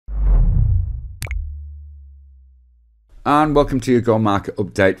And welcome to your Go Market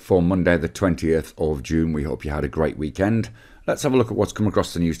update for Monday the 20th of June. We hope you had a great weekend. Let's have a look at what's come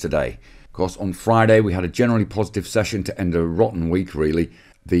across the news today. Of course, on Friday we had a generally positive session to end a rotten week really.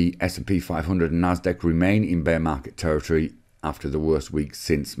 The S&P 500 and Nasdaq remain in bear market territory after the worst week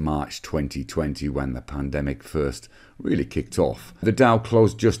since March 2020 when the pandemic first really kicked off. The Dow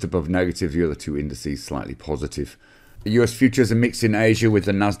closed just above negative, the other two indices slightly positive. The US futures are mixed in Asia with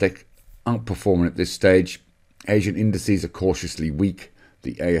the Nasdaq outperforming at this stage. Asian indices are cautiously weak.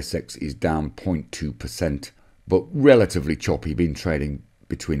 The ASX is down 0.2%, but relatively choppy, been trading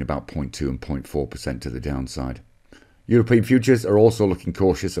between about 0.2 and 0.4% to the downside. European futures are also looking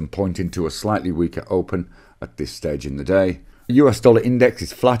cautious and pointing to a slightly weaker open at this stage in the day. The US dollar index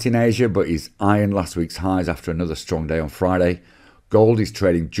is flat in Asia, but is eyeing last week's highs after another strong day on Friday. Gold is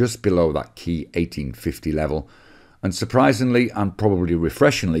trading just below that key 1850 level. And surprisingly, and probably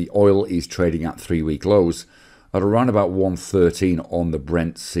refreshingly, oil is trading at 3-week lows at around about 113 on the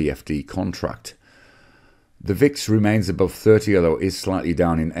Brent CFD contract. The VIX remains above 30, although it is slightly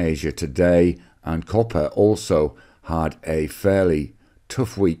down in Asia today, and copper also had a fairly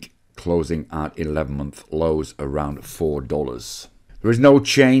tough week, closing at 11-month lows around $4. There is no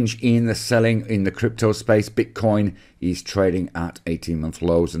change in the selling in the crypto space. Bitcoin is trading at 18-month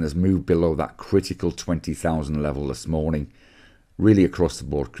lows and has moved below that critical 20,000 level this morning. Really across the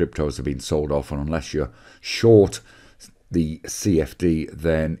board, cryptos have been sold off, and unless you're short the CFD,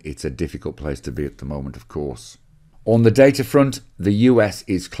 then it's a difficult place to be at the moment, of course. On the data front, the US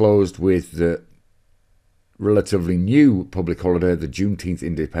is closed with the relatively new public holiday, the Juneteenth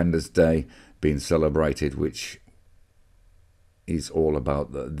Independence Day, being celebrated, which is all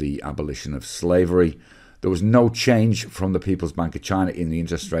about the abolition of slavery. There was no change from the People's Bank of China in the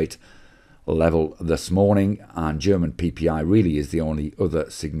interest rate level this morning, and German PPI really is the only other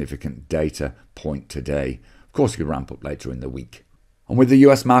significant data point today. Of course, it could ramp up later in the week. And with the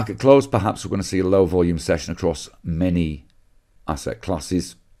US market closed, perhaps we're going to see a low volume session across many asset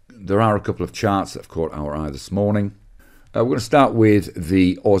classes. There are a couple of charts that have caught our eye this morning. We're going to start with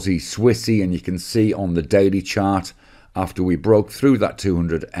the Aussie Swissy, and you can see on the daily chart, after we broke through that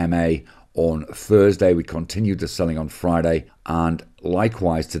 200 MA on Thursday, we continued the selling on Friday, and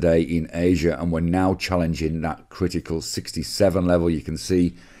likewise today in Asia, and we're now challenging that critical 67 level. You can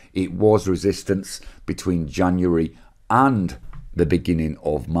see it was resistance between January and the beginning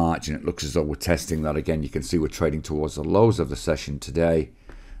of March, and it looks as though we're testing that again. You can see we're trading towards the lows of the session today.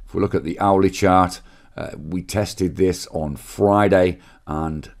 If we look at the hourly chart, we tested this on Friday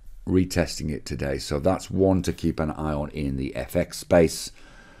and retesting it today, so that's one to keep an eye on in the FX space.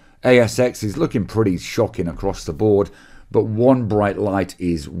 ASX is looking pretty shocking across the board, but one bright light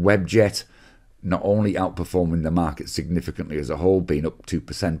is Webjet, not only outperforming the market significantly as a whole, being up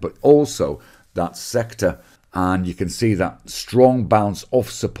 2%, but also that sector. And you can see that strong bounce off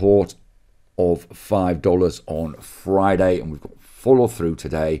support of $5 on Friday, and we've got follow through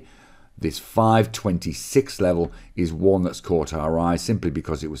today. This 526 level is one that's caught our eye simply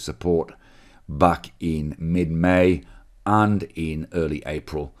because it was support back in mid-May and in early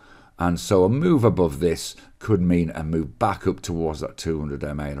April. And so a move above this could mean a move back up towards that 200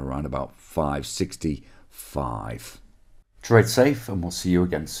 MA and around about 565. Trade safe, and we'll see you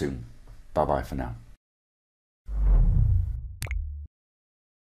again soon. Bye-bye for now.